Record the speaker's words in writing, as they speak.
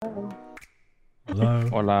Hello.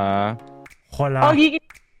 Hola. Hola. Oh, you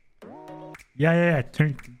Yeah.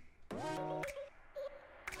 Turn.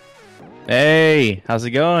 Hey, how's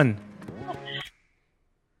it going?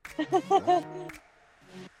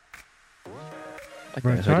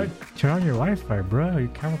 Bro, turn on your Wi-Fi, bro. Your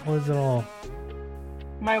camera closes it all.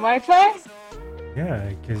 my Wi-Fi?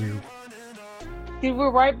 Yeah, because you. Dude,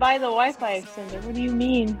 we're right by the Wi-Fi extender. What do you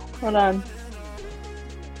mean? Hold on.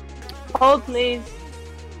 Hold, please.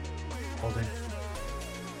 Holding.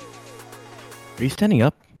 Are you standing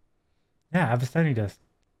up? Yeah, I have a standing desk.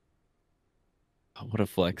 Oh, what a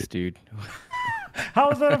flex, dude. How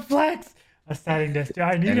is that a flex? A standing desk.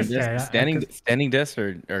 I need a stand. Standing desks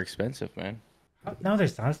are expensive, man. No,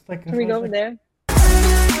 there's not. It's like. Can we go over there?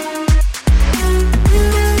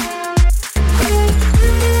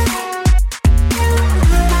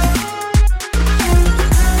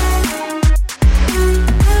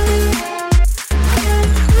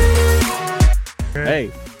 Good.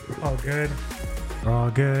 Hey, All good. We're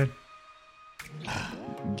all good.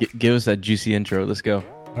 give us that juicy intro. Let's go.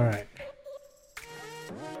 All right.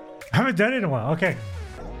 I haven't done it in a while. Okay.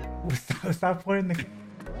 Stop pointing the.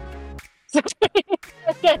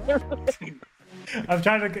 I'm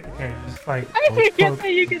trying to get. Okay, just like. I forget poke,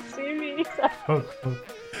 that you can see me. poke.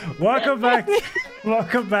 Welcome back.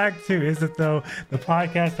 Welcome back to Is It Though, the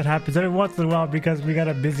podcast that happens every once in a while because we got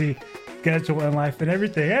a busy schedule in life and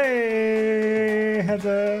everything. Hey, heads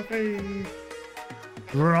up. Hey.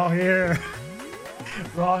 We're all here.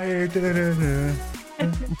 We're all here. This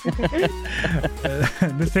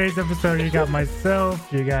today's episode, you got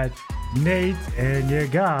myself, you got Nate, and you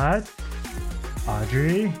got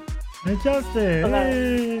Audrey and Justin.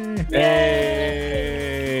 Hello.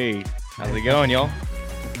 Hey, how's it going, y'all?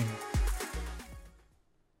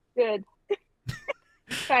 Good. Are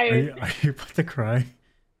Tired. you about to cry?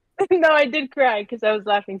 No, I did cry because I was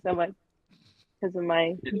laughing so much because of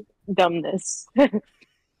my dumbness.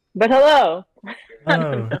 But hello.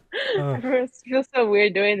 Oh, I feel so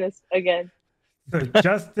weird doing this again. so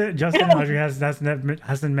Justin and Audrey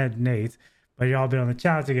hasn't met Nate, but y'all been on the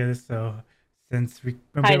channel together. So since we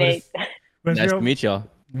Hi, Nate. Nice to meet y'all.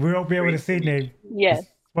 we won't be able to see Nate. Yes.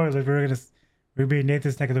 Spoilers. We'll be in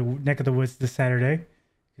Nathan's neck of the woods this Saturday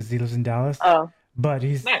because he lives in Dallas. Oh. But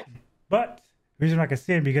Nice. the reason I can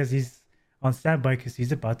see him because he's on standby because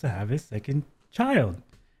he's about to have his second child.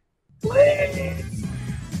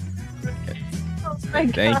 Oh my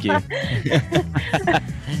God. Thank you.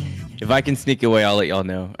 If I can sneak away, I'll let y'all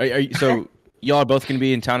know. So y'all are both gonna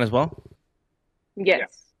be in town as well?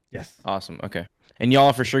 Yes. Yes. Awesome. Okay. And y'all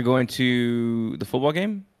are for sure going to the football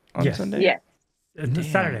game on Yes. Sunday? Yes.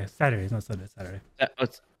 Saturday. It's not Sunday. Saturday.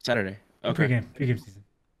 It's Saturday. Okay. Pregame season.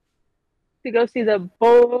 To go see the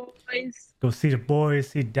boys. Go see the boys.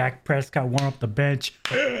 See Dak Prescott warm up the bench.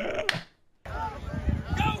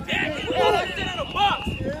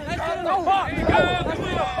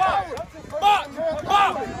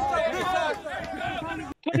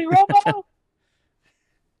 Tony Romo.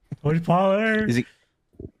 Tony Pollard.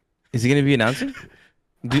 Is he gonna be announcing?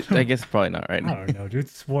 I guess probably not right I now. don't know, dude.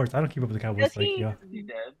 It's sports. I don't keep up with the Cowboys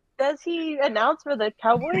Does he announce for the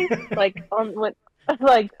Cowboys like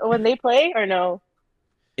when they play or no?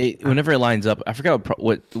 Whenever it lines up, I forgot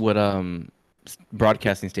what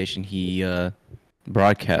broadcasting station he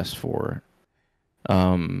broadcasts for.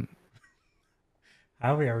 How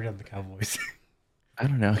are we already on the Cowboys? I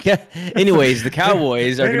don't know. Yeah. Anyways, the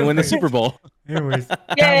Cowboys are gonna win the Super Bowl. Anyways,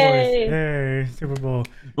 Yay! Cowboys. Hey, Super Bowl.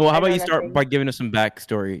 Well, how I about know you start nothing. by giving us some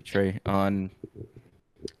backstory, Trey, on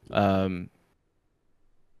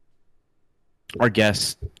our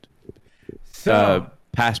guest So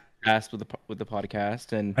past with the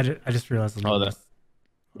podcast and I just realized the logo.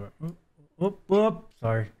 Whoop.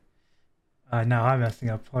 Sorry. Now I'm messing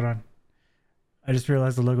up. Hold on. I just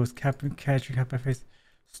realized the logo's catching my face.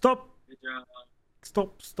 Stop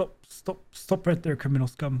right there, criminal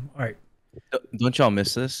scum. All right. don't y'all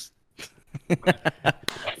miss this?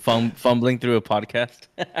 Fumbling through a podcast.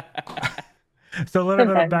 So a little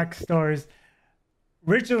bit of Sometimes. backstories.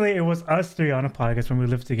 Originally, it was us three on a podcast when we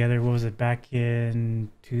lived together. What was it, back in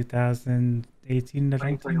 2018 to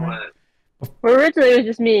 19? Right? Well, originally it was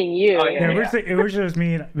just me and you. Yeah, originally it was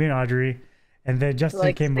me and Audrey, and then Justin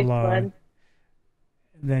Like came 6 along. months.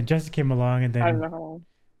 And then Justin came along, and I don't then know.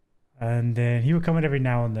 and then he would come in every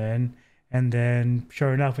now and then. And then,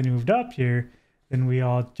 sure enough, when he moved up here, then we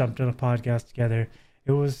all jumped on a podcast together.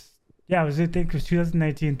 I think it was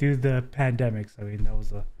 2019 through the pandemic. So I mean, that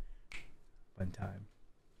was a fun time.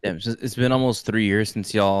 Yeah, it's been almost 3 years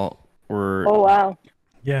since y'all were Oh wow.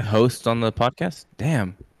 Yeah. hosts on the podcast.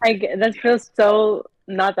 Damn. That feels so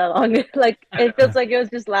not that long. Like it feels like it was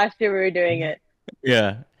just last year we were doing it.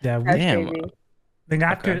 Yeah. Yeah, That's Damn. crazy.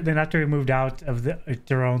 then after we moved out of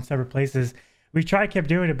their own separate places, we kept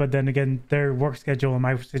doing it, but then again, their work schedule and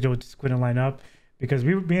my schedule just couldn't line up because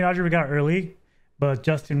me and Audrey we got early, but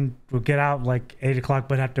Justin would get out like 8 o'clock,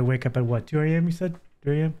 but have to wake up at what 2 a.m. You said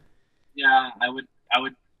 3 a.m. Yeah, I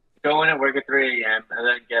would go in and work at 3 a.m. and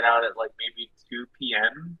then get out at like maybe 2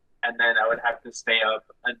 p.m. and then I would have to stay up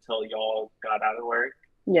until y'all got out of work,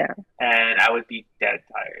 Yeah. and I would be dead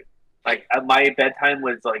tired. Like my bedtime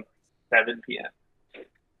was like 7 p.m.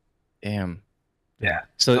 Damn. Yeah.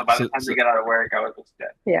 So, So by the time we got out of work, I was just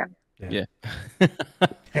dead. yeah.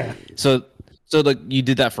 Yeah. So like you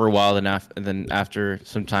did that for a while, and then after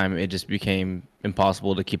some time, it just became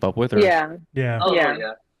impossible to keep up with. Or? Yeah. Yeah. Oh Yeah.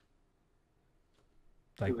 yeah.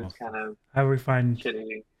 Like It was most kind of how we find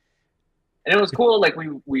shitty. And it was cool. Like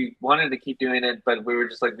we wanted to keep doing it, but we were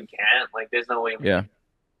just like we can't. Like there's no way we Yeah. can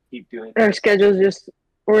keep doing Our it. schedules just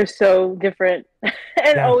were so different and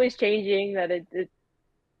Yeah. always changing that it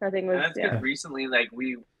nothing was. And that's Yeah. because recently, like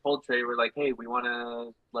we told Trey, we're like, hey, we want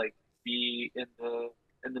to like be in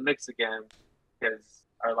the mix again because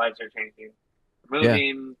our lives are changing. We're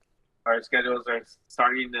moving. Our schedules are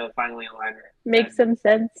starting to finally align. Makes some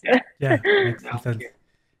sense. Yeah. yeah makes No, sense. yeah.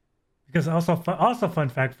 Because also fun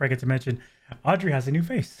fact, I forget to mention, Audrey has a new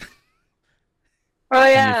face. Oh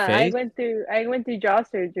yeah, face? I went through jaw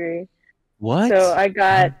surgery. What? So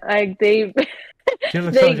they She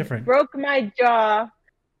looks so they different. broke my jaw.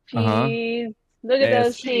 Uh-huh. Teeth. Look at Yes.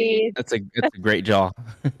 those teeth. That's a great jaw.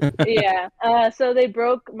 Yeah. So they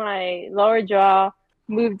broke my lower jaw,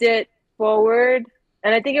 moved it forward,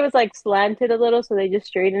 and I think it was like slanted a little, so they just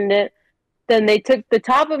straightened it. Then they took the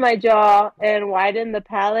top of my jaw and widened the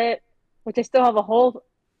palate, which I still have a hole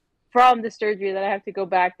from the surgery that I have to go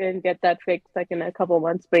back and get that fixed like in a couple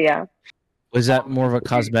months. But yeah. Was that more of a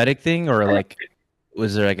cosmetic thing, or like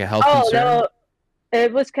was there like a health Oh concern? no,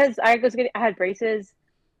 it was because I had braces.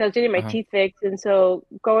 I was getting my teeth fixed, and so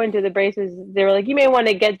going to the braces, they were like, "You may want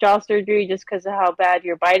to get jaw surgery just because of how bad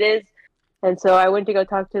your bite is." And so I went to go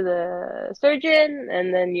talk to the surgeon,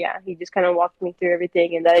 and then he just kind of walked me through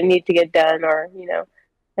everything and that I need to get done,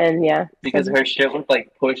 and yeah. Because her shit was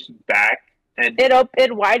like pushed back, and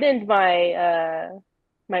It widened my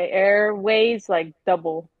my airways like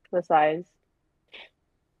double the size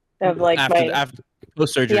of like after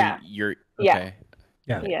post surgery, Yeah. you're Yeah. okay.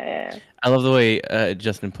 yeah. I love the way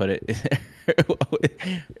Justin put it. What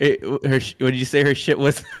did you say? Her shit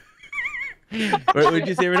was. What did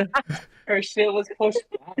you say, Rita? her shit was pushed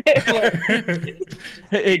back.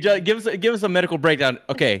 Hey, John, give us a medical breakdown.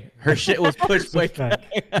 Okay, her shit was pushed way back.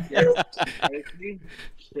 Yes.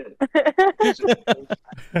 Shit.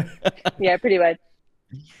 Yeah, pretty much.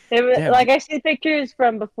 It was, Damn. like I see pictures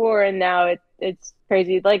from before and now it's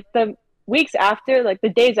crazy. Like the weeks after, like the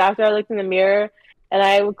days after, I looked in the mirror and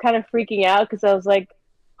I was kind of freaking out because I was like,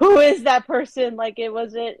 "Who is that person?" Like it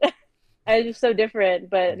wasn't. I was just so different,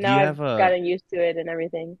 but Do now you I've have gotten used to it and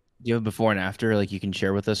everything. Do you have a before and after, like you can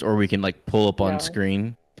share with us, or we can like pull up on No.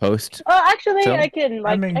 screen post? Oh, actually, So? I can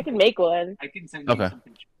I mean- I can make one. I can send you Okay.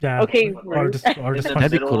 something. Yeah. Okay, Or rude. just In the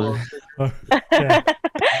That'd be middle. cool. yeah.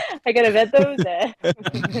 I gotta vet those.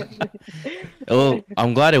 Oh,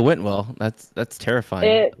 I'm glad it went well. That's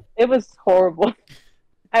terrifying. It was horrible.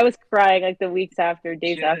 I was crying like the weeks after,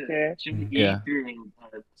 days Shit. after. Shouldn't Yeah. eat through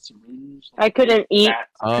a syringe. I couldn't eat That-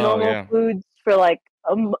 Oh, normal yeah. foods for like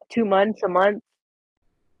 2 months, a month.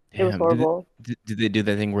 It was Damn, horrible. Did they do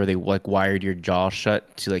that thing where they like wired your jaw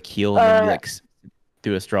shut to like heal and then you like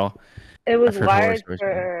through a straw? It was I've heard horror wired stories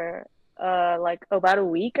for like about a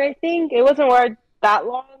week, I think. It wasn't wired that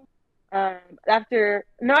long.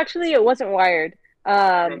 Actually, it wasn't wired.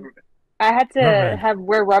 I had to Rubber.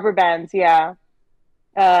 wear rubber bands, yeah.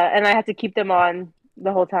 And I had to keep them on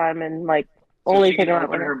the whole time and like only she take can them out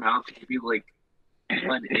open when her mouth maybe like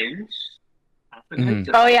 1 inch. Half an Mhm. inch.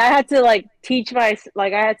 Oh yeah, I had to like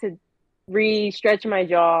I had to re-stretch my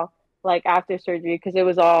jaw like after surgery because it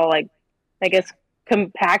was all like I guess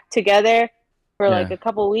compact together for like Yeah. a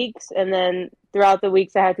couple weeks, and then throughout the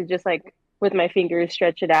weeks I had to just like with my fingers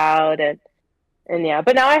stretch it out and yeah.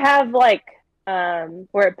 But now I have like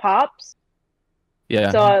where it pops,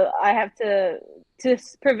 Yeah. so I have to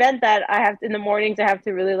prevent that. I have to, in the mornings I have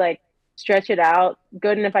to really like stretch it out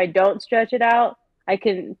good, and if I don't stretch it out, I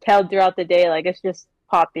can tell throughout the day like it's just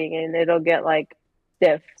popping and it'll get like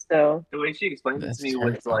stiff. So The way she explained it That's to me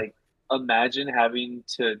was terrifying. like, imagine having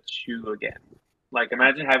to chew again. Like,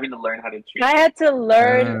 imagine having to learn how to chew. I had to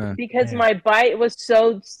learn because yeah. my bite was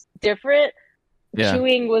so different. Yeah.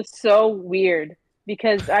 Chewing was so weird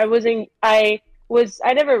because I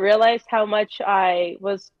never realized how much I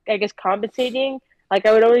was, I guess, compensating. Like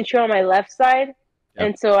I would only chew on my left side, Yep.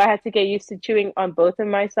 and so I had to get used to chewing on both of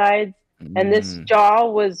my sides. And this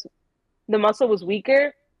jaw the muscle was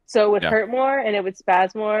weaker, so it would hurt more and it would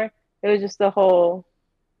spaz more. It was just a whole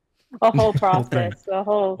process, a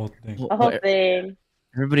whole thing.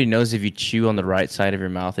 Everybody knows if you chew on the right side of your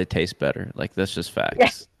mouth, it tastes better. Like that's just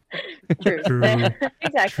facts. True.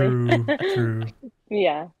 Exactly. True.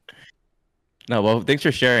 Yeah. No, well, thanks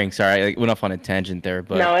for sharing. Sorry, I went off on a tangent there,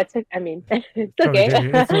 but No, it's okay.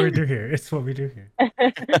 It's what we do here. It's what we do here.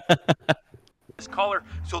 This caller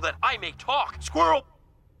so that I may talk. Squirrel.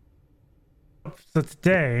 So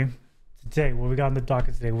today, what we got on the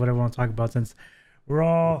docket today, what I want to talk about, since we're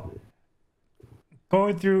all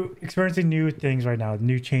going through experiencing new things right now,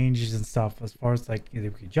 new changes and stuff, as far as like either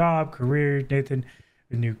job, career, Nathan,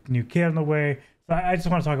 a new kid on the way. So I just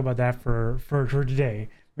want to talk about that for today.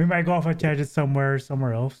 We might go off a tangent somewhere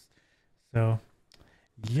else. So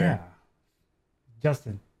yeah, sure.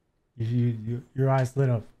 Justin, your eyes lit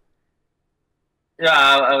up. Yeah,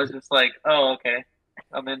 I was just like, oh, okay,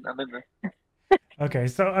 I'm in there. Okay,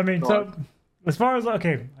 so I mean, as far as I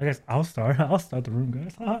guess I'll start the room,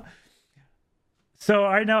 guys. So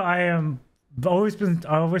I know I always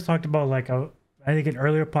talked about, like, I think in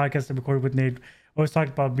earlier podcasts I recorded with Nate, always talked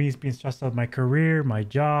about me being stressed out my career, my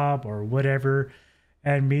job, or whatever,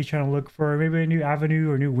 and me trying to look for maybe a new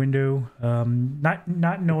avenue or new window,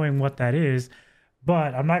 not knowing what that is.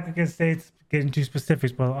 But I'm not gonna get into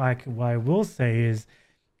specifics, but what I will say is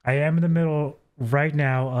I am in the middle right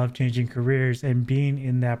now of changing careers, and being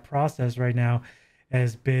in that process right now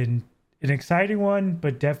has been an exciting one,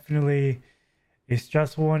 but definitely a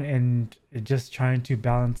stressful one, and just trying to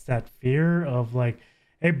balance that fear of like,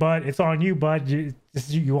 hey bud, it's on you, bud. You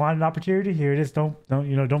want an opportunity here, just don't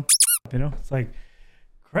it's like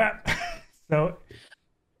crap. So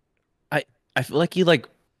I feel like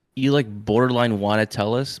you borderline want to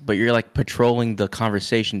tell us, but you're like patrolling the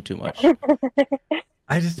conversation too much.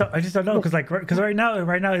 I just don't know, because right now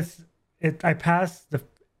I passed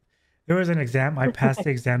there was an exam. I passed the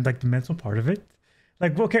exam, like the mental part of it.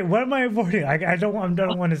 Like, okay, what am I avoiding? I don't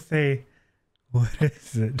want to say, what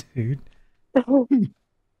is it, dude?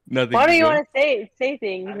 Nothing. Why do you want to say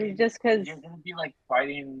things? I mean, just because you're gonna be like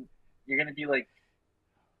fighting. You're gonna be like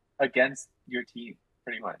against your team,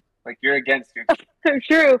 pretty much. Like you're against your team.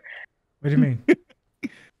 True. What do you mean?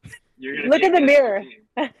 Look in the mirror.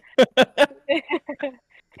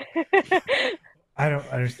 I don't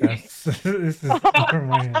understand. This is over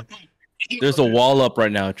my head. There's a wall up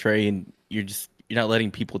right now, Trey, and you're not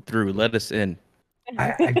letting people through. Let us in.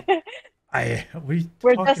 We're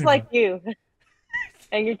just like you,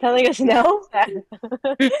 and you're telling us no.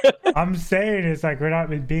 I'm saying it's like we're not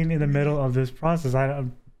being in the middle of this process. I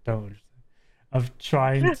don't understand. Of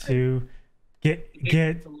trying to get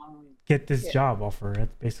this job offer.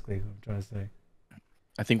 That's basically what I'm trying to say.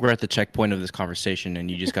 I think we're at the checkpoint of this conversation, and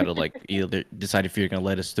you just got to like either decide if you're gonna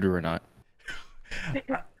let us through or not.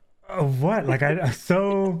 What? Like, I'm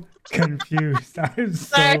so confused. I'm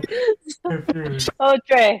so confused. Oh,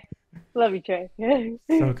 Trey. Love you, Trey.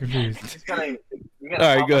 So confused. All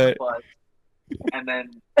right, go ahead. And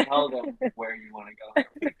then tell them where you want to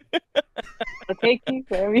go. I'll take you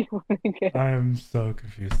wherever you want to go. I'm so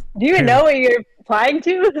confused. Do you even know what you're applying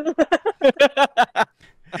to?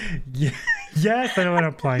 Yes, I know what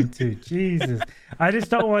I'm applying to. Jesus. I just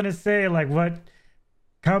don't want to say, like, what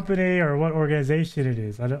company or what organization it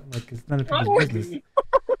is. I don't, like, it's none of people's business.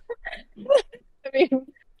 I mean,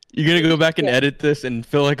 you're gonna go back and edit this and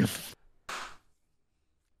feel like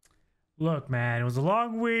Look, man, it was a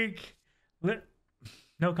long week.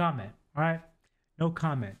 No comment. All right, no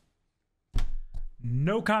comment.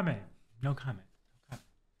 No comment. No comment. Ow.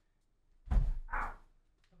 I'm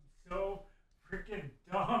so freaking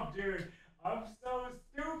dumb, dude. I'm so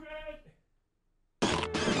stupid.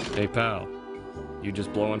 Hey, pal. You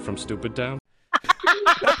just blowing from Stupid Town?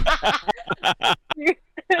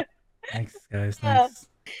 Thanks, guys. Thanks.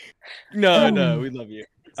 No, we love you.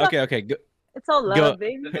 Okay, go. It's all love,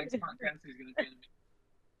 baby. The next podcast is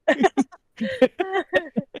gonna be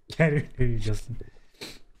Can't hear you, Justin.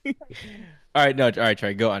 All right,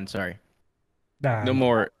 Trey, go on. Sorry. Nah, No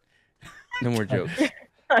more jokes.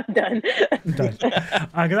 I'm done. I'm done.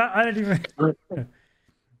 I didn't even.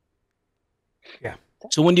 Yeah.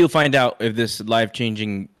 So when do you find out if this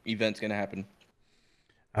life-changing event's gonna happen?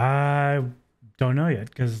 I don't know yet,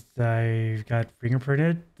 because I got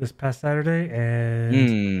fingerprinted this past Saturday,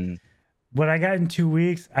 and what I got in 2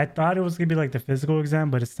 weeks, I thought it was gonna be like the physical exam,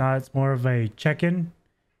 but it's not. It's more of a check-in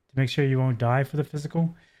to make sure you won't die for the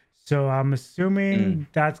physical. So I'm assuming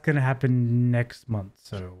that's gonna happen next month.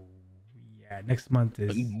 So yeah, next month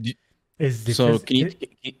is Is the So phys-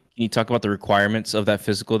 can you talk about the requirements of that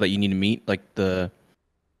physical that you need to meet, like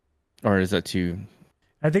or is that too?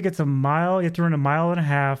 I think it's a mile. You have to run a mile and a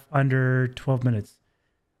half under 12 minutes.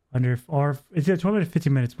 Or it's either 12 minutes,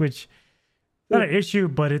 15 minutes, which is not an issue,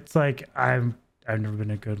 but it's like I've never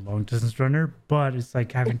been a good long distance runner, but it's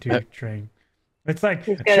like having to train. It's like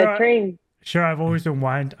He's gotta train. Sure, I've always been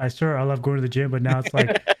wind. I love going to the gym, but now it's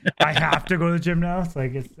like I have to go to the gym now. It's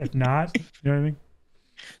like if not, you know what I mean?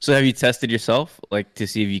 So have you tested yourself, like to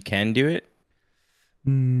see if you can do it?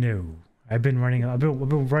 No, I've been running. I've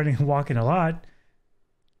been running and walking a lot.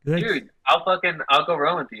 Like, Dude, I'll go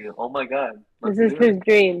run with you. Oh my god. This Let's is do it. his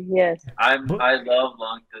dream. Yes. I love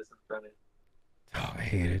long distance running. oh, I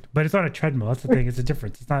hate it. But it's on a treadmill. That's the thing. It's a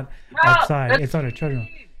difference. It's not No, outside. that's It's on a treadmill.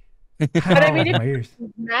 But I mean, Ow, if my ears.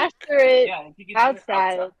 you master it Yeah, if you can do it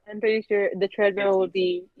outside, I'm pretty sure the treadmill would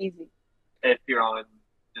be easy. if you're on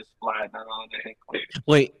just flat, not on it.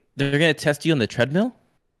 Wait, they're gonna test you on the treadmill?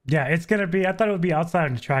 Yeah, it's gonna be. I thought it would be outside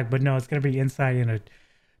on the track, but no, it's gonna be inside in a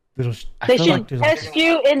little. They feel should like there's test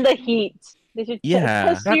you in the heat. They should Yeah.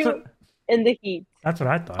 test That's you what- in the heat. That's what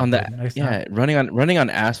I thought. On but that, it's not. yeah, running on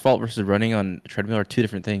asphalt versus running on a treadmill are two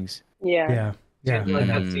different things. Yeah. Yeah, Like yeah,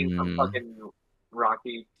 that scene from Mm. fucking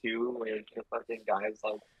Rocky 2 where the fucking guys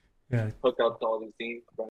like yeah. hook up to all these things.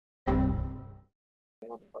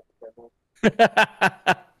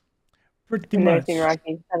 Pretty I've never much. seen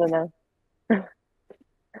Rocky. I don't know.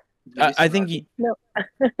 I think you,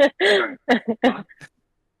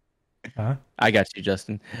 Huh? I got you,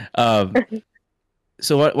 Justin.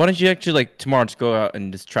 So why don't you actually like tomorrow just go out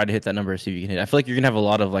and just try to hit that number and see if you can hit it. I feel like you're gonna have a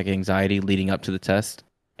lot of like anxiety leading up to the test,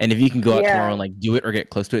 and if you can go out Yeah. tomorrow and like do it or get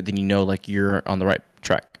close to it, then you know like you're on the right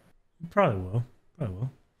track. Probably will.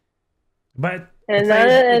 But And it's none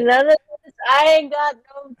like- of this, I ain't got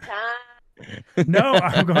no time. no,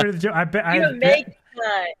 I'm going to the gym. You make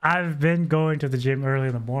time, I've been going to the gym early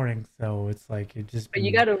in the morning, so it's like it just. but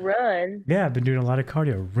you got to run. Yeah, I've been doing a lot of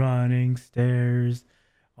cardio, running, stairs,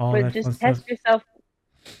 all But that just fun test stuff. yourself.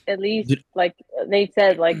 At least, Dude. like Nate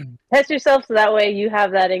said, like test yourself so that way you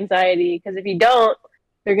have that anxiety. Because if you don't,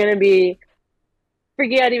 you're gonna be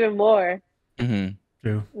freaking out even more Mm-hmm.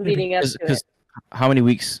 True. leading up to it. Because how many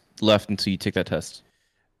weeks left until you take that test?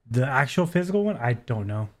 The actual physical one, I don't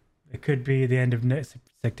know. It could be the end of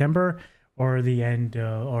September or the end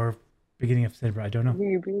or beginning of September. I don't know.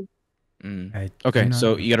 Mm. I Okay, do not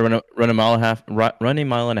so know. you got to run a mile and a half, run a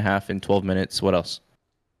mile and a half in 12 minutes. What else?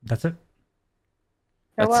 That's it.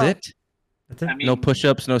 Oh, That's wow. it. That's it. I mean, No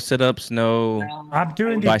push-ups, no sit-ups, no. I'm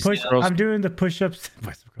doing the Bicep push. curls. I'm doing the push-ups.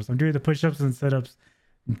 I'm doing the push-ups and sit-ups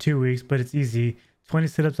in 2 weeks, but it's easy. 20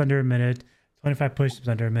 sit-ups under a minute, 25 push-ups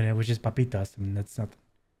under a minute, which is papitas. I mean, that's nothing.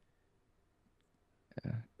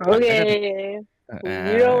 Okay,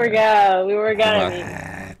 you don't work out. We work out.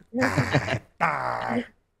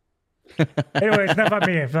 Anyways, enough about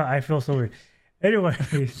me. I feel so weird.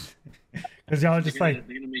 Anyways, because y'all are just like,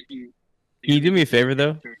 they're gonna make you. Can you do me a favor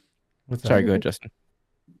though? what's Sorry, up? go ahead, Justin.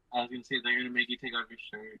 I was gonna say they're gonna make you take off your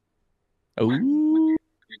shirt. Ooh.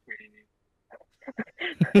 You're training.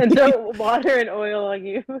 And throw water and oil on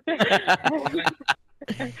you.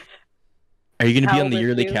 Are you gonna be How on the with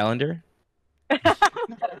yearly you? calendar?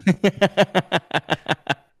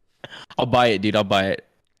 I'll buy it, dude. I'll buy it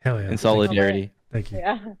Hell yeah. in solidarity. Thank you.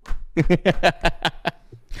 Yeah.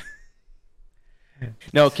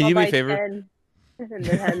 No, can you do me I'll a buy favor? 10 and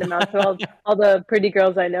then hand them out to all the pretty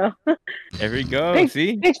girls I know. There we go. Big-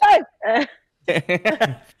 See? Big five. What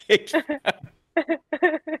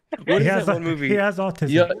He is has, that one movie? he has autism.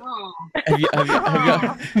 Yeah.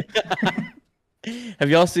 No. Have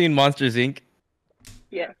y'all seen Monsters Inc?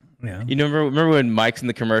 Yeah. Yeah. You remember when Mike's in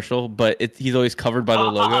the commercial, but he's always covered by the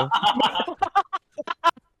logo?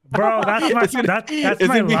 Bro, that's my It's gonna- that's it's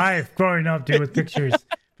my gonna be- life growing up, dude, with pictures.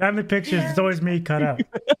 Family pictures, it's always me cut out.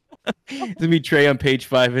 It's gonna be Trey on page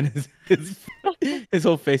 5, and his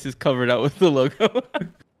whole face is covered out with the logo.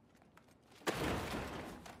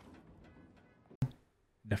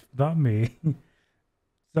 Enough about me.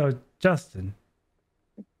 So, Justin,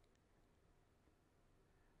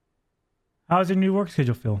 how's your new work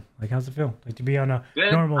schedule feel? Like, how's it feel? Like to be on a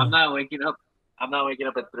Good. normal? I'm not waking up. I'm not waking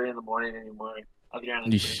up at 3 in the morning anymore. I'll be on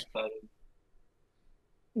the Yeesh. side.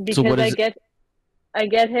 Because what is it? I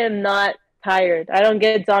get him not tired. I don't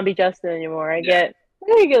get zombie Justin anymore. I get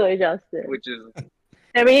regular Justin. Which is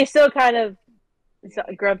I mean, he's still kind of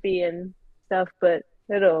grumpy and stuff, but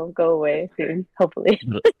it'll go away soon, hopefully.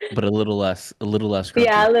 But a little less Yeah, a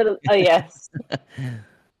grumpy. little. Oh yes.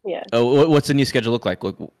 Yeah. Oh, what's the new schedule look like?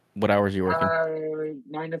 What hours are you working?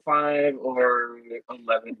 9 to 5 or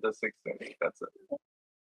 11 to 6:30. That's it.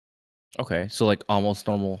 Okay, so like almost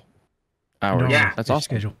normal hours. normal Yeah. That's awesome.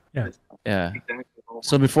 schedule. Yeah. Yeah. Exactly.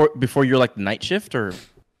 So before you're like the night shift or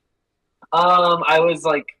I was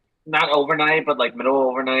like not overnight, but like middle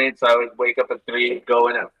overnight. So I would wake up at 3, go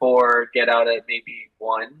in at 4, get out at maybe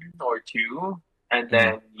 1 or 2, and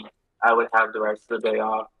then I would have the rest of the day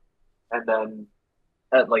off. And then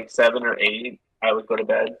at like 7 or 8, I would go to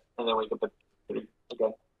bed and then wake up at 3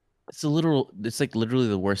 again. it's like literally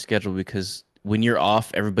the worst schedule because when you're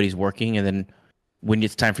off, everybody's working, and then when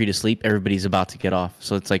it's time for you to sleep, everybody's about to get off.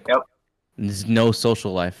 So it's like Yep. there's no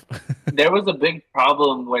social life. There was a big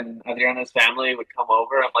problem when Adriana's family would come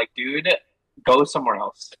over. I'm like, dude, go somewhere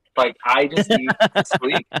else. Like, I just need to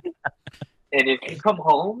sleep. And if you come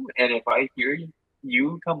home, and if I hear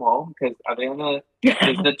you come home, because Adriana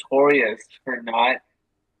is notorious for not,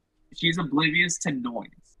 she's oblivious to noise.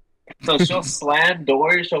 So she'll slam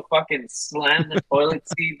doors, she'll fucking slam the toilet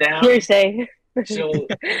seat down. Hearsay.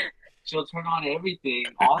 She'll turn on everything,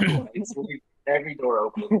 all the lights, leave every door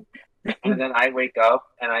open. And then I wake up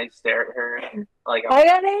and I stare at her like I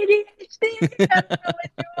got ADHD. I don't know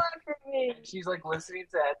what you want from me. she's like listening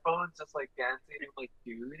to headphones, just like dancing. I'm like,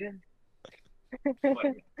 dude.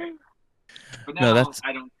 But No, now that's-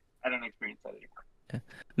 I don't experience that anymore.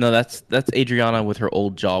 No, that's Adriana with her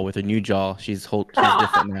old jaw. With her new jaw, she's different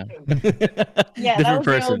now. Yeah, different that was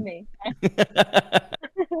the old me.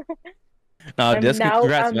 No, I'm that's now,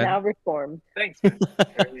 congrats, I'm man. now reformed. Thanks, man. I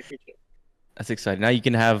really appreciate it. That's exciting. Now you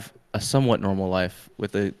can have a somewhat normal life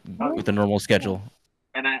with a normal schedule.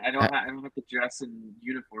 And I don't have to dress in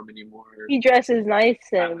uniform anymore. He dresses nice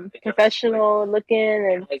and professional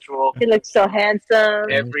looking, and Casual. he looks so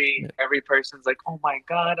handsome. Every person's like, "Oh my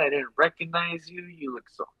god, I didn't recognize you. You look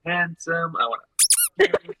so handsome. I want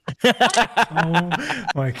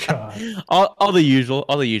Oh my god. all the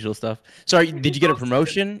usual stuff. Sorry, did you get a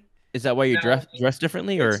promotion? Is that why you No. dress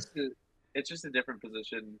differently, or It's just a different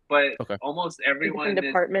position, but Okay. almost everyone Different is,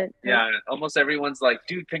 department. almost everyone's like,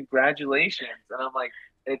 "Dude, congratulations!" And I'm like,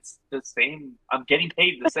 "It's the same. I'm getting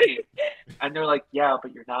paid the same." And they're like, "Yeah,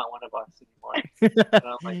 but you're not one of us anymore." And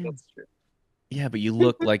I'm like, "That's true." yeah, but you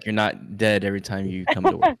look like you're not dead every time you come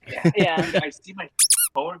to work. Yeah. I see my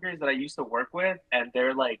coworkers that I used to work with, and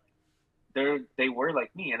they're like, they were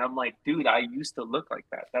like me, and I'm like, "Dude, I used to look like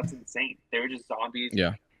that. That's insane." They were just zombies.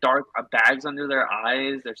 Yeah. Dark bags under their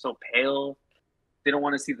eyes. They're so pale. They don't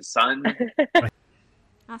want to see the sun.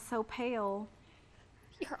 I'm so pale.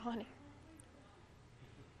 You're on it.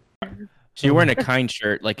 So you're wearing a kind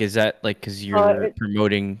shirt. Like, is that like because you're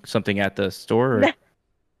promoting something at the store? Or?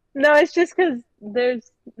 No, it's just because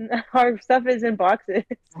our stuff is in boxes,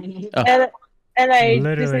 Oh. and I just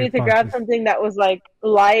Literally needed to grab boxes. something that was like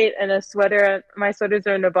light and a sweater. My sweaters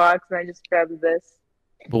are in a box, and I just grabbed this.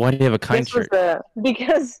 But why do you have a kind This was shirt?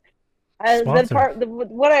 because the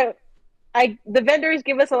Sponsor. the vendors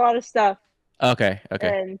give us a lot of stuff Okay.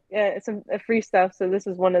 and some free stuff. So this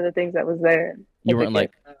is one of the things that was there. You I weren't took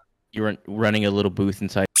like it. you weren't running a little booth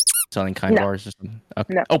inside selling kind No. bars or something.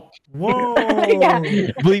 Okay. No. Oh, Whoa. Yeah.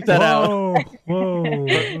 bleep that out.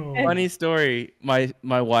 Whoa. Funny story. My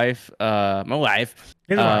wife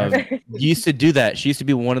His wife. used to do that. She used to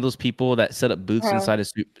be one of those people that set up booths Uh-huh. inside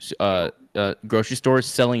of grocery stores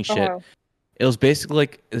selling shit. Uh-huh. It was basically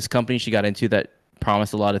like this company she got into that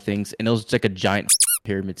promised a lot of things, and it was like a giant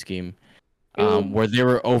pyramid scheme where they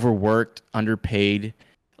were overworked, underpaid,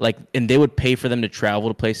 and they would pay for them to travel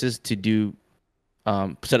to places to do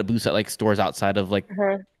set up booths at like stores outside of like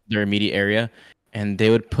Uh-huh. their immediate area, and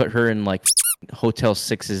they would put her in like hotel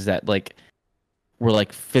sixes that like were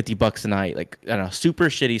like $50 a night, like I don't know, super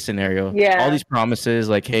shitty scenario. Yeah. All these promises,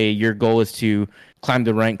 like, hey, your goal is to climb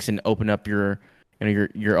the ranks and open up your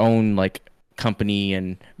own like company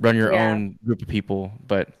and run your Yeah. own group of people.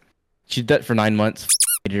 But she did that for 9 months,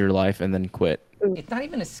 hated her life, and then quit. It's not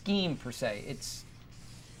even a scheme per se. It's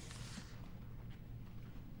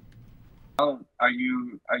Are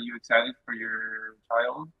you excited for your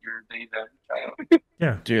child, your day then child?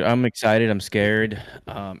 Yeah. Dude, I'm excited. I'm scared.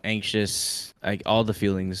 Anxious. Like all the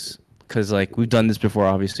feelings, because like we've done this before.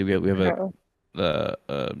 Obviously, we have a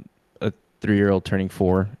 3-year-old turning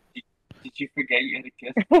 4. Did you forget you had a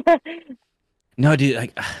kid? No, dude.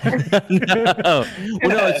 Like, no. Well,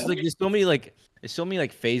 no, it's like there's so many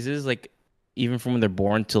like phases, like even from when they're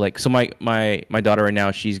born to like. So my daughter right now,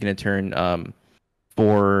 she's gonna turn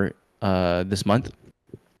 4 this month.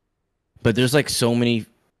 But there's like so many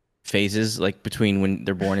phases like between when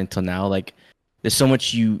they're born until now. Like there's so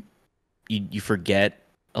much you forget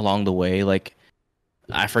along the way. Like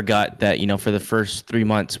I forgot that for the first 3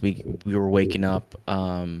 months we were waking up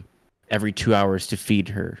every 2 hours to feed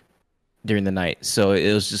her during the night. So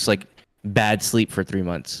it was just like bad sleep for 3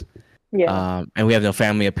 months. Yeah. And we have no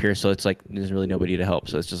family up here, so it's like there's really nobody to help.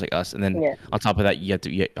 So it's just like us. And then Yeah. on top of that, you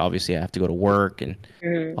obviously have to go to work and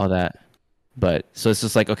Mhm. all that. But so it's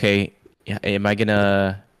just like, okay,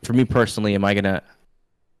 yeah, for me personally, am I gonna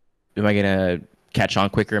catch on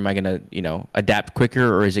quicker? Am I gonna, adapt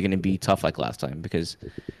quicker, or is it gonna be tough like last time? Because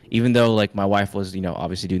even though like my wife was,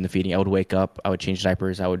 obviously doing the feeding, I would wake up, I would change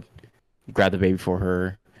diapers, I would grab the baby for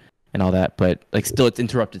her, and all that. But like still, it's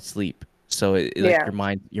interrupted sleep. So like Yeah.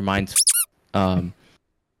 your mind's,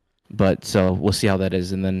 but so we'll see how that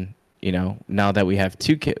is, and then now that we'll have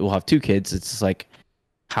two kids. It's just like,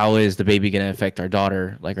 how is the baby gonna affect our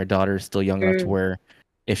daughter? Like our daughter is still young enough to where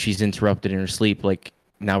if she's interrupted in her sleep, like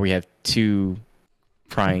now we have two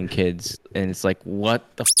crying kids, and it's like,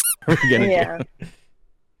 what the are we gonna do?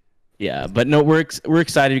 Yeah, but no, we're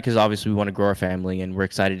excited because obviously we want to grow our family, and we're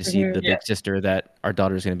excited to see the big sister that our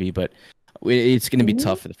daughter's gonna be. But it's gonna be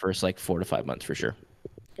tough for the first like 4 to 5 months for sure.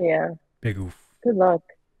 Yeah. Big oof. Good luck.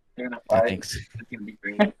 They're gonna fight. Thanks. It's gonna be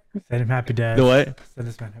great. Send him happy dad. The what? Send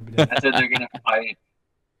this man happy dad. I said they're gonna fight.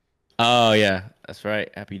 Oh yeah, that's right.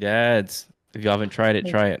 Happy dads. If you haven't tried it,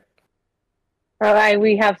 try it.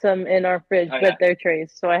 We have some in our fridge, Oh, yeah. but they're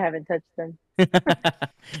trays, so I haven't touched them.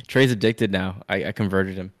 Trey's addicted now. I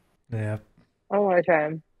converted him. Yeah. I want to try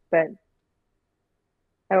them, but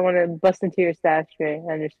I don't want to bust into your stash, Trey.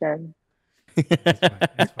 I understand.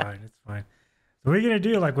 It's fine. It's fine. So what are you gonna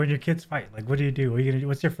do? Like when your kids fight? Like what do you do? What are you gonna do?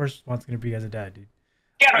 What's your first response gonna be as a dad, dude?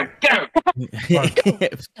 Get him!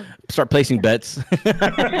 Start placing bets.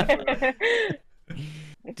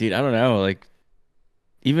 Dude, I don't know. Like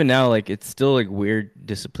even now, like it's still like weird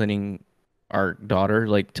disciplining our daughter,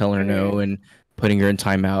 like telling her no and putting her in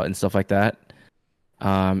timeout and stuff like that.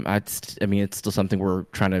 I mean, it's still something we're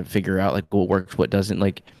trying to figure out, like what works, what doesn't.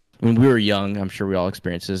 Like when we were young, I'm sure we all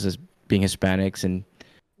experienced this as being Hispanics and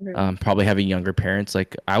probably having younger parents.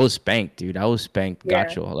 Like I was spanked, dude. I was spanked,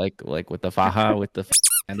 gacho, like with the faja, with the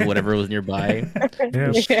and whatever was nearby,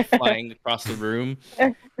 flying across the room.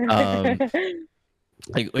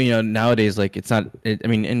 Like nowadays, like it's not. I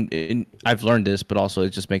mean, and I've learned this, but also it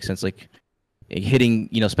just makes sense. Like hitting,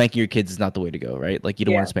 spanking your kids is not the way to go, right? Like you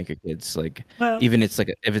don't want to spank your kids. Like even it's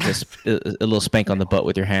like if it's a little spank on the butt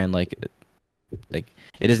with your hand, like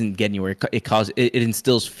it doesn't get anywhere. It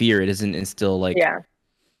instills fear. It doesn't instill like good.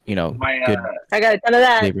 I got a ton of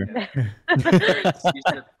that.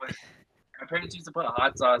 My parents used to put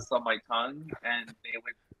hot sauce on my tongue, and they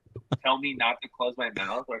would tell me not to close my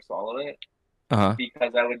mouth or swallow it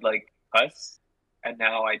because I would like cuss, and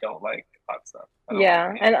now I don't like hot stuff.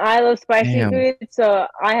 Yeah, and I love spicy food, so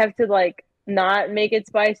I have to like not make it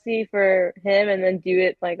spicy for him, and then do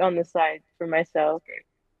it like on the side for myself.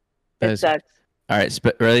 It sucks. All right,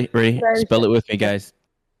 ready? Spell it with me, guys.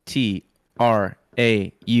 Trauma.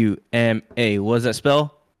 What does that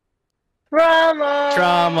spell?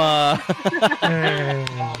 Trauma.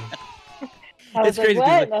 It's crazy.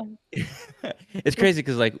 It's crazy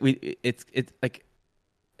because like it's like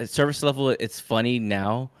at service level, it's funny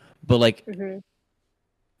now, but like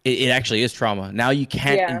it actually is trauma. Now you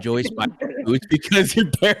can't enjoy spicy foods because your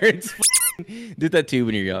parents did that too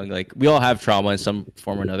when you're young. Like we all have trauma in some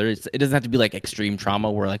form or another. It doesn't have to be like extreme trauma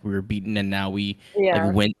where like we were beaten and now we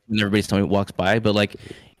like went when everybody's tummy walks by. But like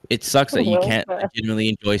it sucks that you can't genuinely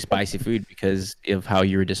enjoy spicy food because of how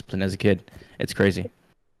you were disciplined as a kid. It's crazy.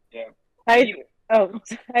 Yeah. I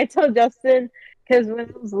told Justin because when I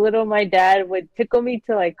was little, my dad would tickle me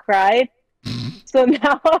till I cried. So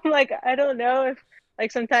now I'm like, I don't know if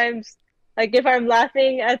like sometimes like if I'm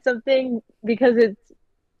laughing at something because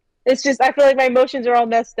it's just I feel like my emotions are all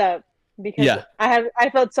messed up because I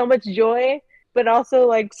felt so much joy, but also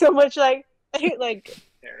like so much like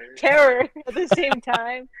terror at the same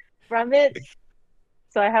time from it.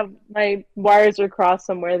 So I have my wires are crossed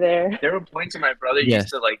somewhere there. There were points where my brother used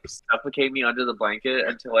to like suffocate me under the blanket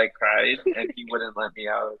until I cried, and he wouldn't let me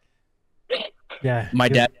out. Yeah, my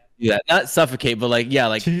dad do that. Not suffocate, but like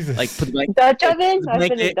Jesus. like put the blanket, Dutch oven,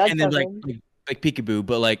 and then like peekaboo.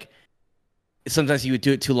 But like sometimes he would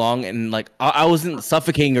do it too long, and like I wasn't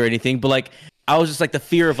suffocating or anything, but like I was just like the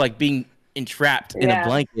fear of like being entrapped in a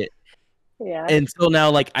blanket. Yeah. And so now,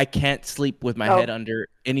 like, I can't sleep with my head under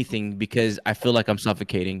anything because I feel like I'm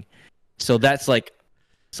suffocating. So that's like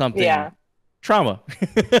something trauma.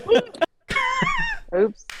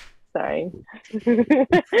 Oops, sorry. I'm trying to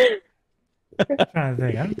think. I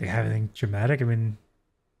don't think I have anything dramatic. I mean,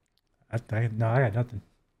 I got nothing.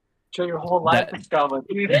 Show your whole life is trauma,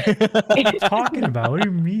 dude. What are you talking about? What do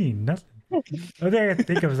you mean? Nothing. The only thing I can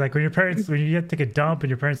think of is like when you have to take a dump and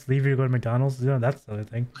your parents leave you to go to McDonald's. That's the other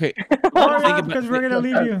thing. Okay. Because we're gonna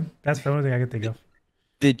leave you. That's the only thing I can think of.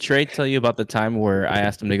 Did Trey tell you about the time where I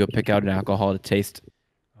asked him to go pick out an alcohol to taste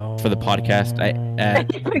for the podcast?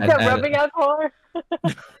 We kept rubbing alcohol.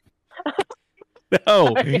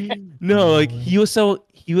 No, no, like he was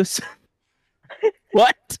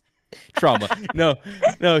what trauma? No,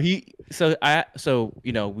 so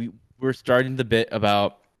we're starting the bit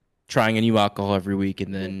about trying a new alcohol every week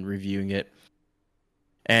and then reviewing it.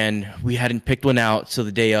 And we hadn't picked one out, so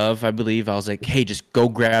the day of, I believe, I was like, "Hey, just go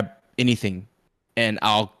grab anything, and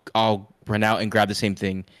I'll run out and grab the same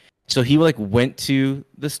thing." So he went to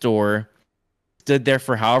the store, stood there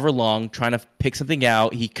for however long trying to pick something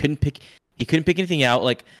out. He couldn't pick anything out.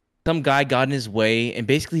 Like some guy got in his way, and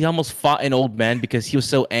basically he almost fought an old man because he was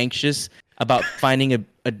so anxious about finding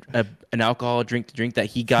an alcohol drink to drink that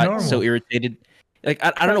he got so irritated. Like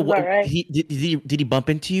I don't know what right. did he bump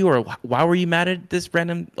into you, or why were you mad at this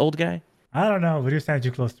random old guy? I don't know, but he was standing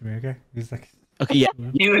too close to me. Okay, he's like, okay, yeah,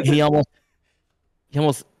 he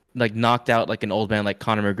almost like knocked out like an old man like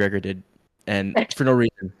Conor McGregor did, and for no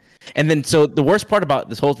reason. And then so the worst part about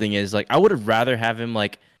this whole thing is like I would have rather have him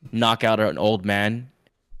like knock out an old man,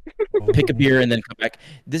 pick a beer, and then come back.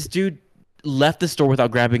 This dude left the store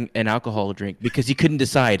without grabbing an alcohol drink because he couldn't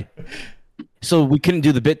decide. So we couldn't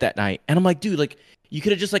do the bit that night. And I'm like, dude, like you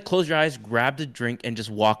could have just like closed your eyes, grabbed a drink, and just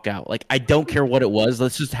walk out. Like I don't care what it was.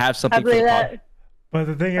 Let's just have something. I believe that. But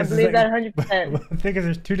the thing is, I believe that 100%. The thing is,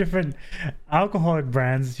 there's two different alcoholic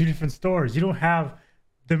brands, two different stores. You don't have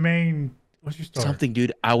the main. What's your store? Something,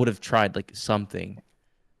 dude. I would have tried like something.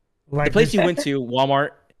 Like the place you went to,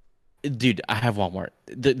 Walmart. Dude, I have Walmart.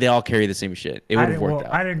 They all carry the same shit. It would have worked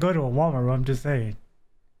out. I didn't go to a Walmart. But I'm just saying.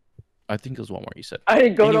 I think it was Walmart. You said. I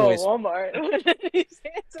didn't go to a Walmart.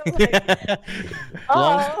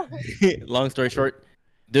 Long story short,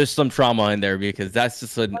 there's some trauma in there because that's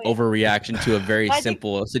just an overreaction to a very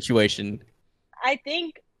simple situation. I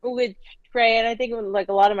think with Trey, and I think with like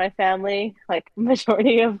a lot of my family, like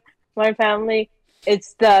majority of my family,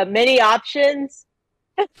 it's the many options.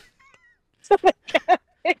 So they can't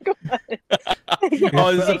pick one. Oh,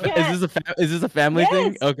 is this a family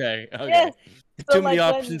thing? Okay. Yes. So too many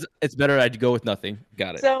options. It's better I'd go with nothing.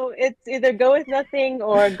 Got it. So it's either go with nothing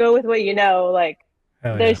or go with what you know. Like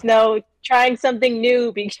there's no trying something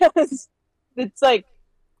new because it's like,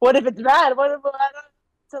 what if it's bad? What if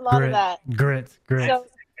it's a lot of that. Grit.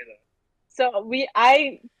 So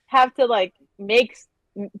I have to like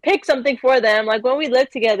pick something for them. Like when we live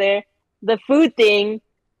together, the food thing,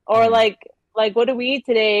 or like what do we eat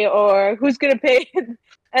today, or who's gonna pay?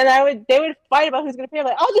 And they would fight about who's gonna pay. I'm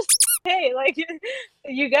like, I'll just pay. Like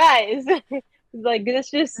you guys. Like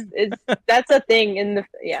that's a thing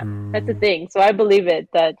that's a thing. So I believe it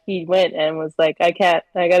that he went and was like, I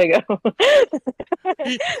gotta go.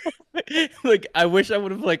 Like I wish I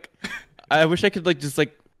could like just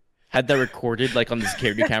like had that recorded like on the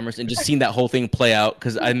security cameras and just seen that whole thing play out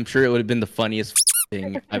because I'm sure it would have been the funniest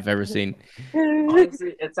thing I've ever seen.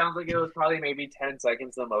 Honestly, it sounds like it was probably maybe 10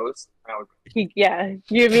 seconds the most. You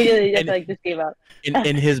immediately just gave up.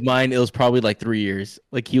 In his mind, it was probably like 3 years.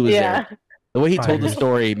 Like he was there. The way he told the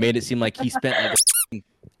story made it seem like he spent like an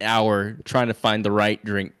hour trying to find the right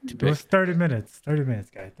drink to pick. It was 30 minutes. 30 minutes,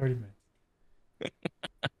 guys. 30 minutes.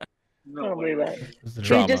 No way. Just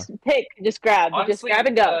grab. Honestly, just grab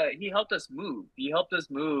and go. He helped us move.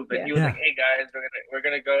 And he was like, "Hey guys, we're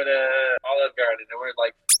gonna go to Olive Garden." And we're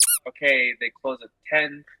like, "Okay." They close at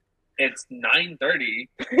 10. It's 9:30,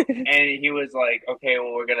 and he was like, "Okay,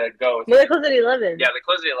 well, we're gonna go." No, they closed at 11. Yeah, they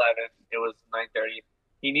closed at 11. It was 9:30.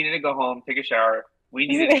 He needed to go home, take a shower. We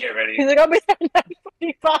needed to get ready. He's like, I'll be there at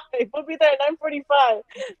 9:45. We'll be there at 9:45.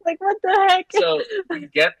 Like, what the heck? So we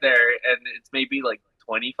get there, and it's maybe like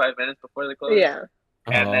 25 minutes before they close. Yeah.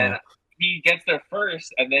 And then he gets there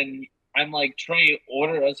first, and then I'm like, Trey,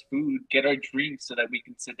 order us food, get our drinks so that we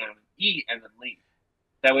can sit down and eat, and then leave.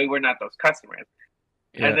 That way we're not those customers.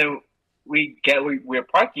 Yeah. And then we're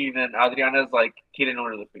parking, and Adriana's like, he didn't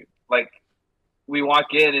order the food. Like, we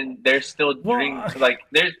walk in, and there's still drinks. Like,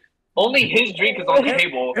 there's only his drink is on the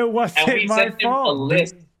table. It wasn't and we my sent him a fault.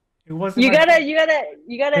 list. It wasn't. You gotta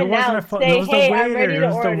announce. Say, it was hey, the waiter. I'm ready to it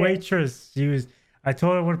was order. the waitress. I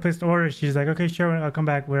told her what to place the order. She's like, okay, sure, I'll come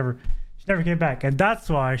back, whatever. She never came back, and that's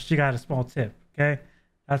why she got a small tip. Okay,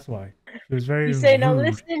 that's why she was very. You say, rude. no,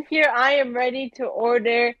 listen here. I am ready to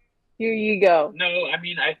order. Here you go. No, I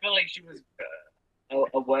mean, I feel like she was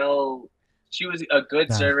she was a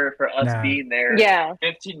good server for us being there. Yeah.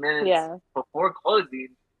 15 minutes before closing,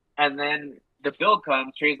 and then the bill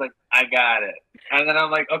comes. Trey's like, I got it, and then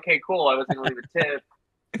I'm like, okay, cool. I was gonna leave a tip.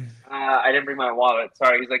 I didn't bring my wallet.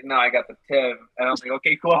 Sorry. He's like, no, I got the tip, and I was like,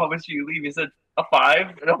 okay, cool. How much do you leave? He said a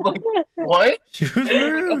 $5, and I'm like, what? She was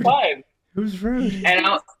rude. A $5. Who's rude? And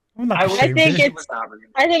I'm not I ashamed think of she it. was not rude.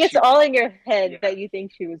 I think it's She- all in your head Yeah. that you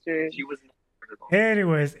think she was rude. She was not rude at all.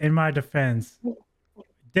 Anyways, in my defense,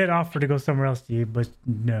 did offer to go somewhere else to eat, but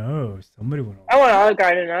no, somebody went I over. went Olive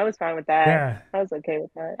Garden. I was fine with that. Yeah. I was okay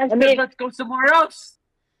with that. I said, let's go somewhere else.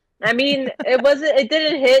 I mean, it wasn't. It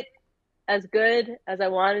didn't hit as good as I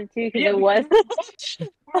wanted to because it was.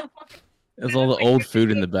 There's all the old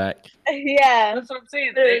food in the back. Yeah, That's what I'm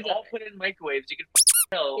saying. They all put it in microwaves. You can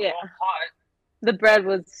tell, Yeah. all hot. the bread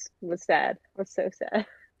was sad. Was so sad.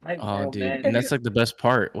 Oh, dude, man. and that's like the best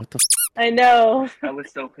part. What the? I know. I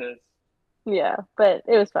was so pissed. Yeah, but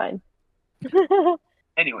it was fine.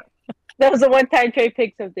 Anyway, That was the one time Trey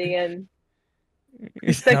picked something and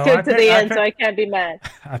stuck No, to I it to the picked- I end, so I can't be mad.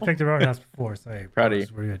 I picked the Roadhouse before, so hey, Proud of you.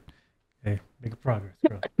 we're good. Hey, making progress,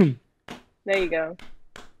 bro. There you go.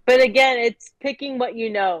 But again, it's picking what you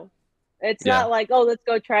know. It's Yeah. not like, oh, let's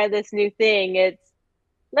go try this new thing. It's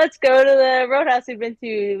let's go to the Roadhouse we've been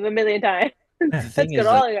to a million times. The Let's thing go is,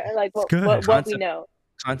 to all like, like what, good. what we Concept- know.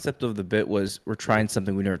 concept of the bit was we're trying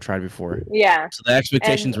something we never tried before, Yeah. so the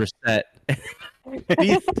expectations were set.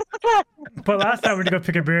 But last time we went to go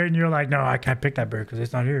pick a beer, and you were like, "No, I can't pick that beer because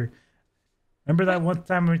it's not here." Remember that one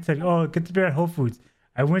time we said, "Oh, get the beer at Whole Foods."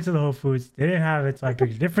 I went to the Whole Foods. They didn't have it, so I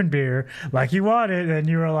picked a different beer like you wanted, and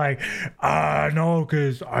you were like, no,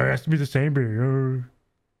 because it has to be the same beer."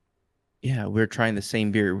 Yeah, we're trying the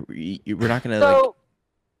same beer. We're not gonna So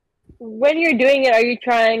when you're doing it, are you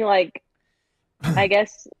trying like, I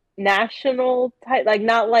guess, national type, like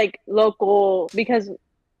not like local? Because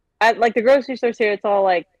at like the grocery stores here, it's all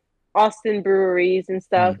like Austin breweries and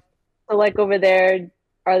stuff. So like over there,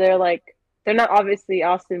 are there like they're not obviously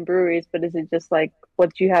Austin breweries, but is it just like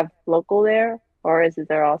what you have local there, or is it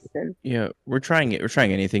there Austin? Yeah, we're trying it. We're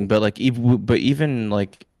trying anything, but like even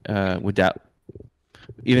like with that,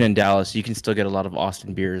 even in Dallas, you can still get a lot of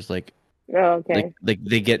Austin beers. Like Oh, okay. like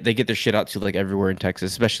they get their shit out to like everywhere in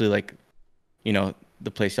Texas, especially like, you know,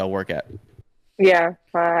 the place y'all work at. Yeah,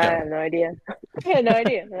 I have no idea. I had no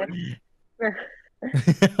idea.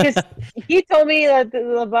 Because he told me that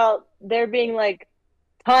about there being like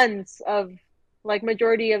tons of like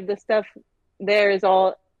majority of the stuff there is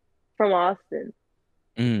all from Austin.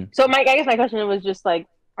 So I guess my question was just like,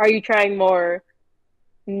 are you trying more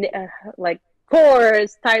like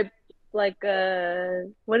chorus type, like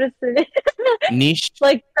what is the name? Niche.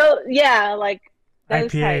 Like so, yeah, like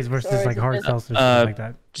those IPAs types, versus or is like it hard just- seltzers, stuff like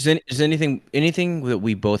that. Just anything that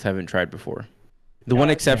we both haven't tried before. The one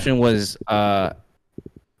exception was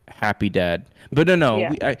Happy Dad, but no,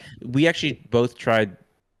 Yeah. we actually both tried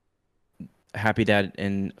Happy Dad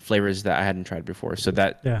in flavors that I hadn't tried before, so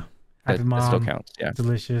that Yeah, that, Happy that still Mom, counts. Yeah.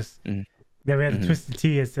 delicious. Mhm. Yeah, we had the Mhm. Twisted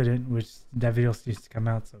Tea incident, which that video still used to come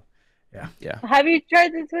out. So Yeah. Have you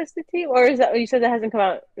tried the Twisted Tea, or is that you said that hasn't come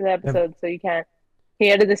out in the episode, so you can't? Can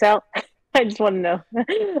you edit this out? I just want to know.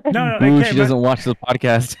 no, Ooh, okay, she doesn't watch the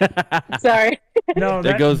podcast. Sorry. No,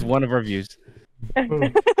 There that goes one of our views.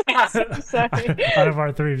 Boom. Sorry. Out of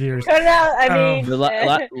our 3 viewers. No, I mean,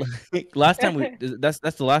 Last time that's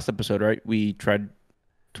the last episode, right? We tried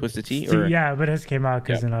Twisted Tea, or Yeah, but it came out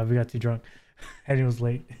because we got too drunk and it was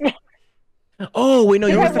late. oh wait, no,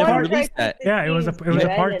 You you have never one released tried that. Twisted Yeah, it was a Teas, it was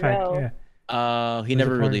a I park didn't pack. know. Yeah, He Was it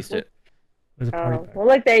never part- released it. it was a party Oh, pack. well,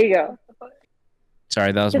 like there you go.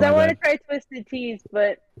 Sorry, that was Because my I want bad. to try Twisted Teas,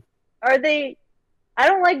 but are they? I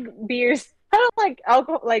don't like beers. I don't like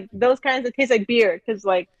alcohol, like those kinds that taste like beer. Because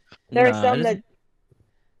like there are Nah, some it that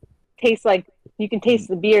taste like you can taste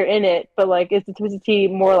the beer in it, but like is the Twisted Tea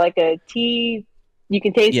more like a tea? You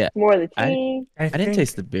can taste Yeah, more of the tea. I didn't think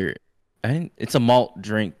taste the beer. I didn't. It's a malt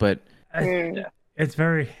drink, but it's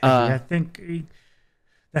very heavy. I think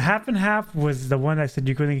the half and half was the one that said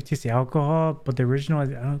you couldn't taste the alcohol, but the original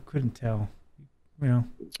I couldn't tell. You know.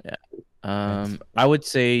 I would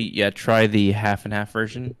say try the half and half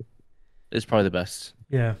version. It's probably the best.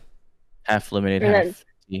 Yeah. Half lemonade, And half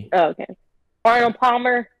tea. Oh, okay. Arnold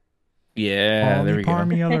Palmer. Yeah, there we go.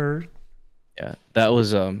 Palmy alert. Yeah, that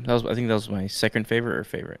was I think that was my second favorite or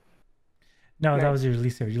favorite. No, that was your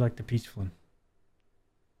least favorite. You like the peach one.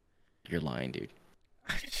 You're lying, dude.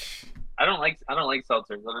 I don't like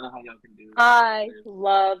seltzers. I don't know how y'all can do. I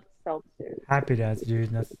love seltzer. Happy Dads,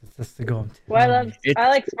 dude. That's the goal. Well, I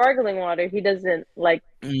like sparkling water. He doesn't like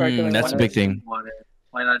sparkling That's water. a big thing. Water.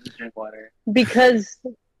 Why not just drink water? Because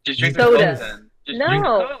Just drink Soda. the Coke then. Just drink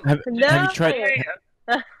No. Coke. Have you tried?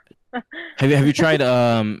 Have you tried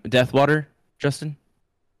Death Water, Justin?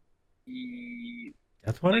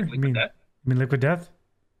 Death water? Like you mean Death? liquid death?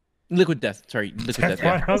 Liquid Death. Sorry, Liquid Death. Death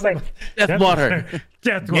water. I was like, Death Water.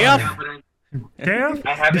 Death Yeah. water. Yeah, but Death.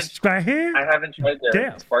 I haven't. This guy here. I haven't tried the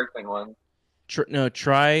Damn. sparkling one. No,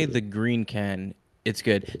 try the green can. It's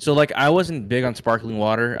good. So like I wasn't big on sparkling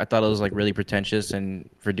water. I thought it was like really pretentious and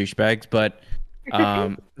for douchebags. But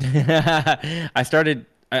I started.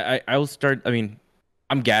 I will start. I mean,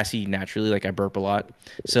 I'm gassy naturally. Like I burp a lot.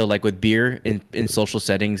 So like with beer in social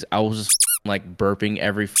settings, I was just like burping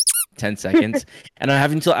every 10 seconds, and I'm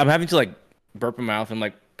having to like burp my mouth and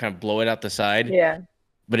like kind of blow it out the side. Yeah.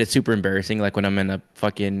 But it's super embarrassing. Like when I'm in a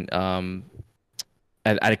fucking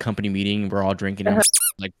at a company meeting, we're all drinking and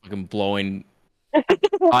like fucking blowing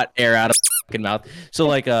hot air out of my fucking mouth. So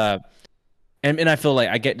like and I feel like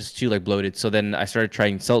I get just too like bloated. So then I started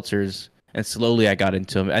trying seltzers, and slowly I got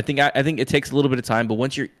into them. I think it takes a little bit of time, but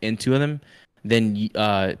once you're into them, then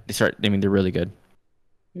they start. I mean, they're really good.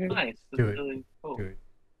 Nice. That's really cool.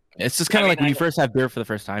 It's just kind of like when you first have beer for the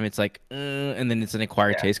first time. It's like, and then it's an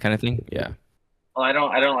acquired taste kind of thing. Yeah. Well, I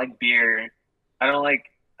don't like beer. I don't like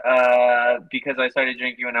because I started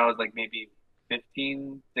drinking when I was like maybe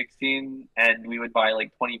 15, 16, and we would buy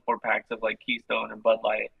like 24 packs of like Keystone and Bud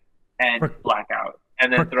Light and blackout,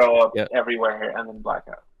 and then throw up everywhere and then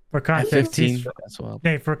blackout. For context, 15 as well.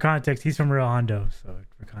 Hey, for context, he's from Real Hondo, so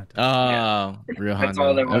for context. Oh, Real That's Hondo.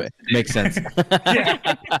 all there was to do. Makes sense.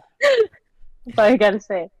 That's all I gotta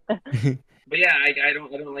say. But yeah, I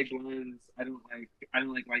don't like blondes. I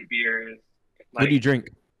don't like light beers. What do you drink?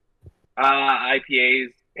 IPAs,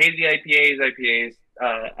 hazy IPAs.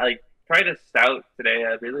 I tried a stout today.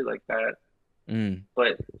 I really like that.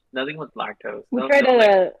 But nothing with lactose. We tried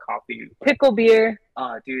a coffee. Pickle beer.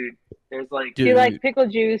 Dude, there's like. Do you like pickle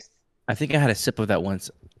juice? I think I had a sip of that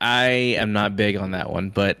once. I am not big on that one,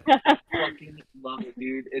 but I fucking love it,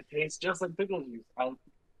 dude. It tastes just like pickle juice.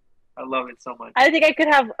 I love it so much. I think I could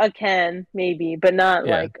have a can, maybe, but not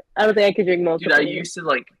like. I don't think I could drink multiple. Dude, I used to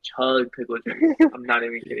like chug pickle juice. I'm not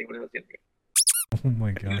even kidding. When I was younger. Oh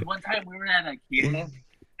my god. Dude, one time we were at IKEA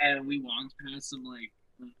and we walked past some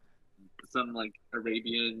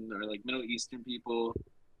Arabian or like Middle Eastern people,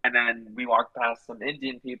 and then we walked past some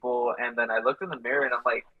Indian people, and then I looked in the mirror and I'm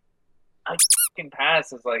like, I fucking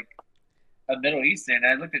pass as like a Middle Eastern. And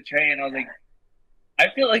I looked at Trey and I was like, I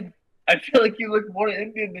feel like you look more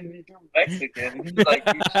Indian than you do Mexican. And he was like,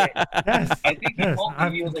 shit. Yes, I think he told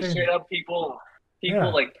me he was like straight up people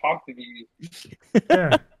like talk to me.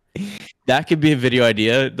 Yeah. that could be a video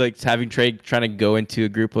idea. Like having Trey trying to go into a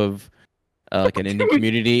group of like an Indian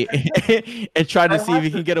community and try to see if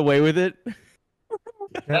he can get away with it.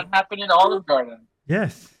 That happened in Olive Garden.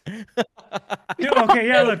 Yes. Okay.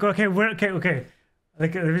 Yeah. Look. Okay. Okay.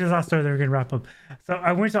 Like, let me just last story. Then we're gonna wrap up. So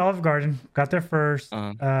I went to Olive Garden. Got there first.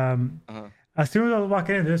 As soon as I was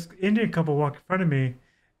walking in, this Indian couple walked in front of me,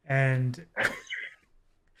 and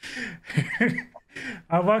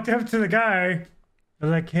I walked up to the guy. I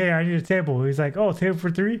was like, "Hey, I need a table." He's like, "Oh, table for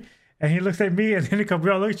 3?" And he looks at me, and then we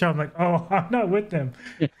all look at each other. I'm like, "Oh, I'm not with them."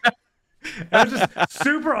 It was just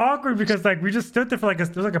super awkward because like we just stood there for like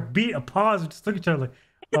there's like a beat, a pause. We just look at each other like,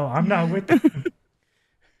 "Oh, I'm not with them."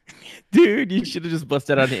 Dude, you should have just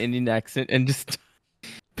busted out an Indian accent and just.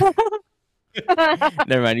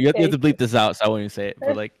 Never mind. You have to bleep this out, so I won't even say it.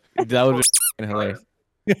 But like, that would be hilarious.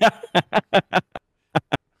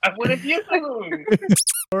 What if you?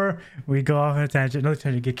 Or we go off on a tangent, another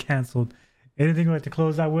tangent, get canceled. Anything you'd like to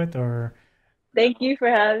close out with, or? Thank you for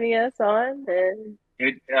having us on, and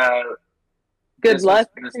Good luck,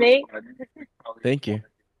 Nate. Thank you.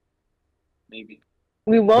 Maybe.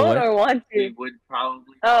 We won't or want to. We would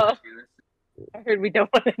probably. Oh. Do this. I heard we don't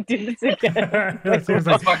want to do this again.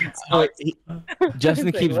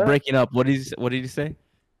 Justin keeps breaking up. What did you say?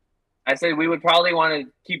 I said we would probably want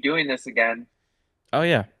to keep doing this again. Oh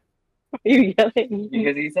yeah. Are you yelling?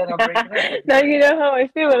 Because he said I'm breaking up. Now you know how I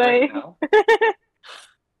feel when I.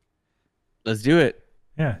 Let's do it.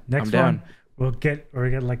 Yeah, next one we'll get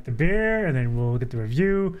like the beer, and then we'll get the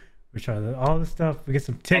review. We try all the stuff. We get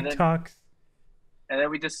some TikToks. And then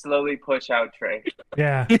we just slowly push out Trey.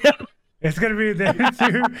 Yeah. It's gonna be there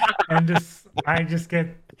too, and I just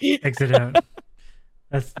get exit out.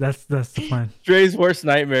 That's the plan. Trey's worst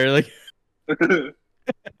nightmare, like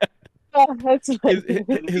Oh, that's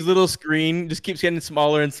his little screen just keeps getting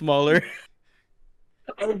smaller and smaller.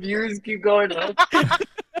 Our views keep going up.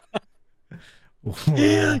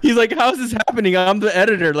 Wow. He's like, "How's this happening? I'm the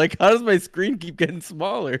editor. Like, how does my screen keep getting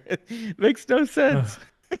smaller? It makes no sense."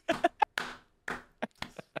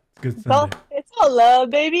 Good Sunday. It's all love,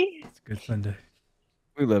 baby. It's a good Sunday.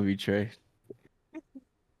 We love you, Trey.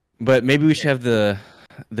 But maybe we should have the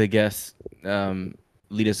guests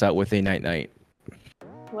lead us out with a night.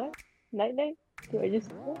 What? Night? Do I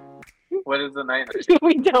just? What is the night?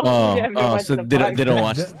 We don't. So they don't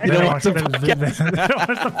watch. They don't watch the podcast. They don't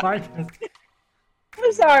watch the podcast.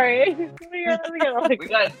 I'm sorry. We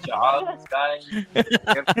got jobs, guys.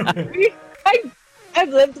 I've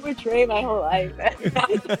lived with Trey my whole life.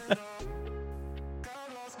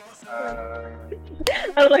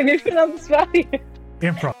 I was like, maybe put on the spot here.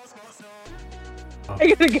 Improv. I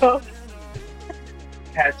gotta go.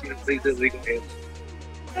 Catching and please illegal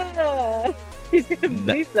aliens. He's gonna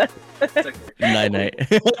police us. Night night.